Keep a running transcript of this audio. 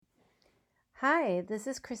Hi, this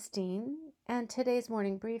is Christine, and today's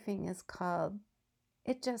morning briefing is called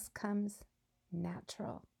It Just Comes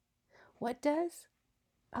Natural. What does?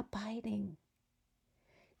 Abiding.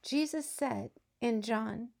 Jesus said in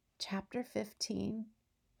John chapter 15,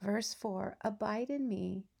 verse 4, "Abide in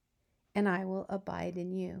me, and I will abide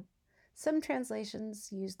in you." Some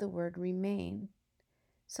translations use the word remain.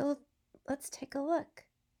 So let's take a look.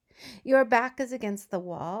 Your back is against the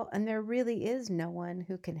wall, and there really is no one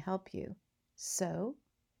who can help you. So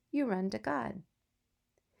you run to God.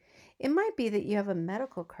 It might be that you have a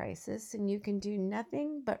medical crisis and you can do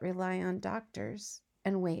nothing but rely on doctors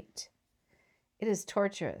and wait. It is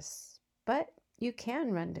torturous, but you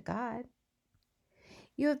can run to God.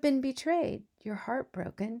 You have been betrayed, your heart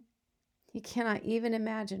broken. You cannot even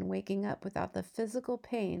imagine waking up without the physical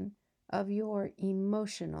pain of your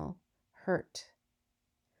emotional hurt.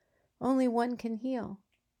 Only one can heal.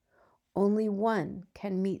 Only one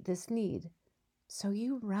can meet this need. So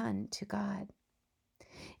you run to God.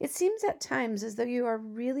 It seems at times as though you are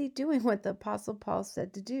really doing what the Apostle Paul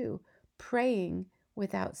said to do, praying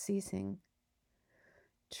without ceasing.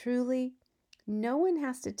 Truly, no one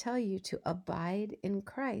has to tell you to abide in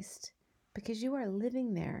Christ because you are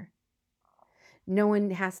living there. No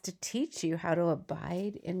one has to teach you how to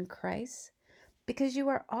abide in Christ because you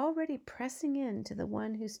are already pressing in to the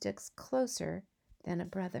one who sticks closer than a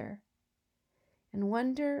brother. And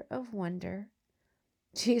wonder of wonder,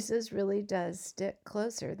 Jesus really does stick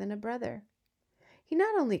closer than a brother. He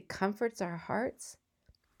not only comforts our hearts,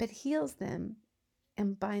 but heals them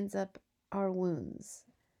and binds up our wounds.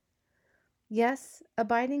 Yes,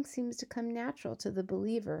 abiding seems to come natural to the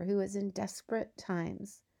believer who is in desperate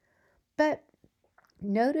times. But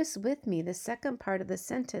notice with me the second part of the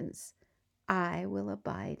sentence, "I will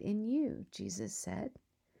abide in you," Jesus said.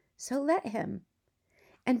 So let him.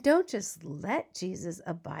 And don't just let Jesus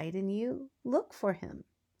abide in you, look for him.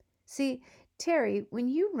 See, Terry, when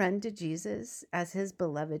you run to Jesus as his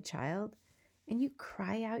beloved child and you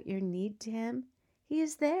cry out your need to him, he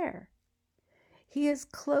is there. He is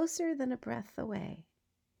closer than a breath away.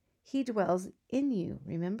 He dwells in you,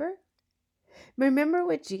 remember? Remember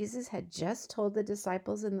what Jesus had just told the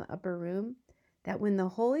disciples in the upper room? That when the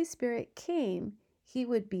Holy Spirit came, he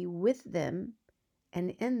would be with them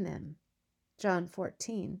and in them. John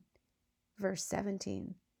 14, verse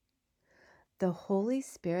 17. The Holy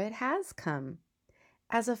Spirit has come.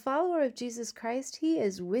 As a follower of Jesus Christ, he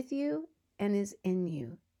is with you and is in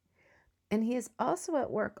you. And he is also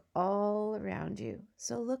at work all around you.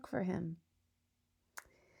 So look for him.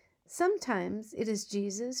 Sometimes it is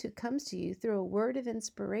Jesus who comes to you through a word of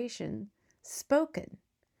inspiration spoken,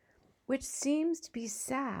 which seems to be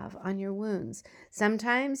salve on your wounds.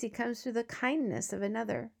 Sometimes he comes through the kindness of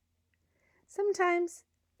another. Sometimes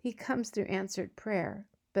he comes through answered prayer,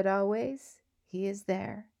 but always he is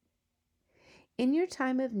there. In your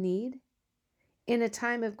time of need, in a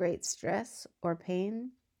time of great stress or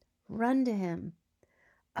pain, run to him,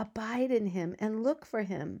 abide in him, and look for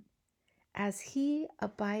him as he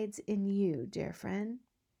abides in you, dear friend.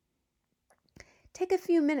 Take a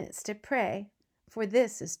few minutes to pray, for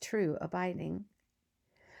this is true abiding.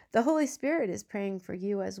 The Holy Spirit is praying for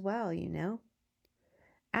you as well, you know.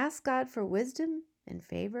 Ask God for wisdom and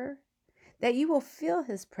favor, that you will feel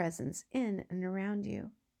his presence in and around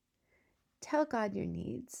you. Tell God your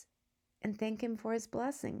needs and thank him for his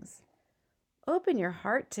blessings. Open your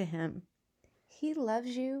heart to him. He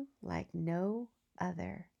loves you like no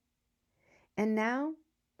other. And now,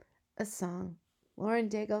 a song. Lauren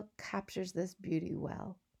Daigle captures this beauty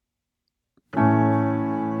well.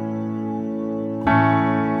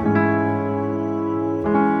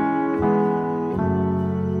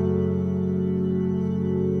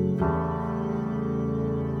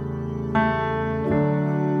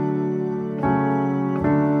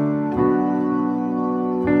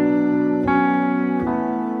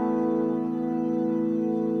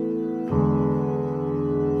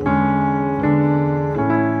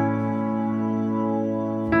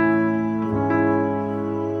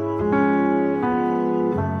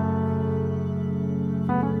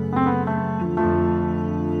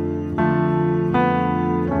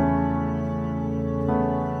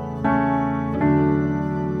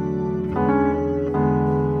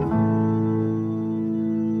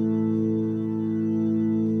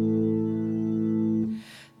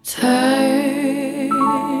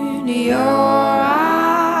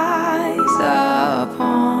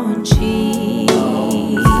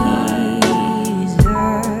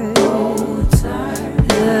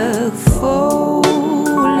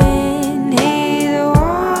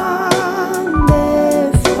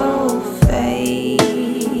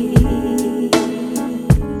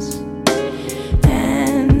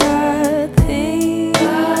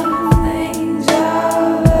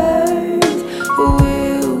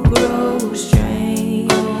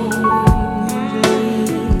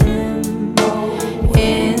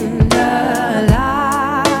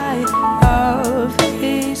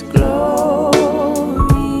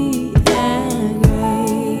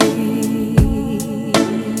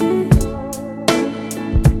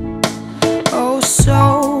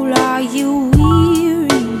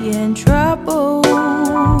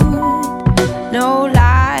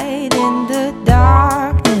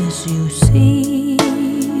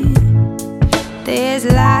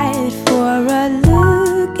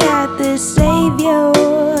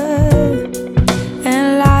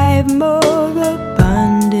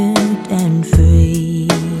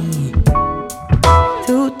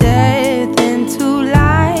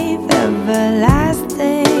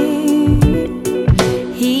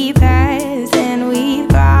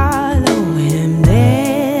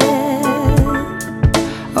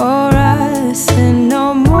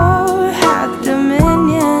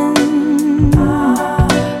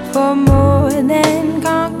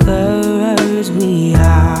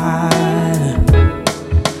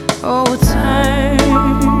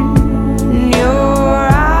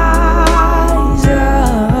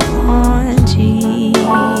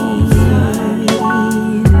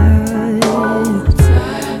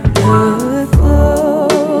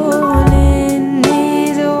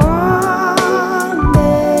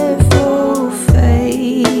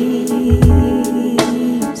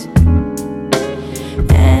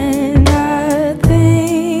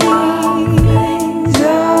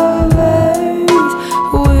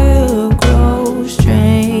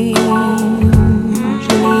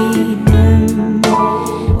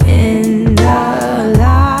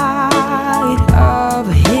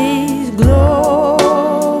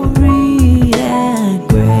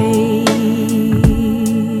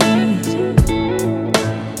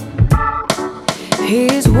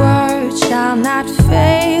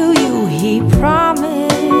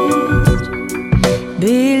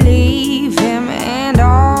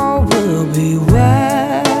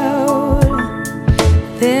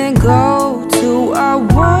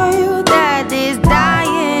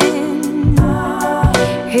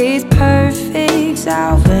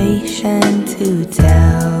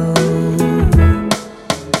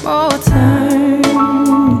 turn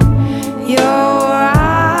your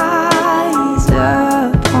eyes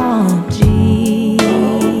upon Jesus.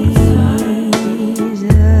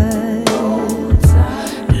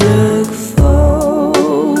 Look full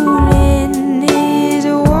in His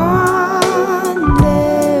wonderful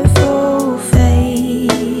face.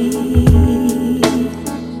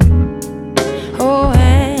 Oh,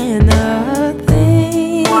 and the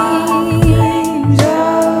things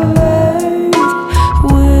of earth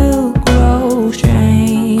will grow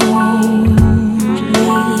strangely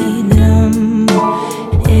dim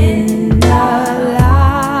in the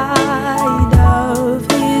light of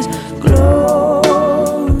His glory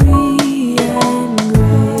and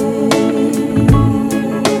grace.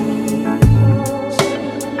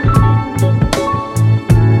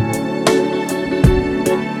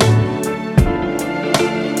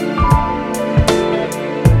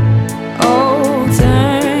 Oh,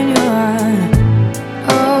 turn your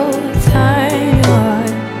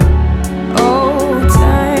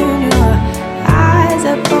eyes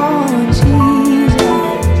upon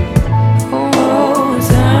Jesus. Oh,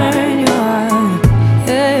 turn your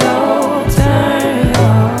eyes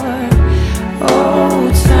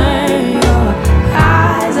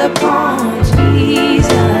upon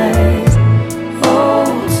Jesus.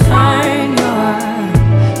 Oh, turn your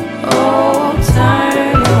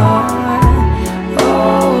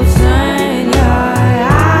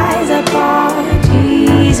eyes upon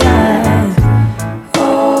Jesus.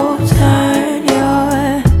 Oh, turn your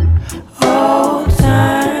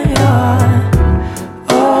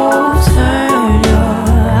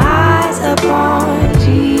eyes upon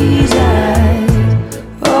Jesus.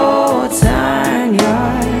 Oh,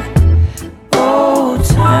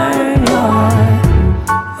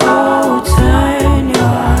 turn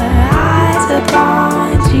your eyes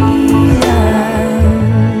upon Jesus.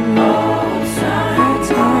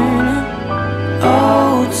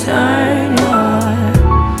 Oh, turn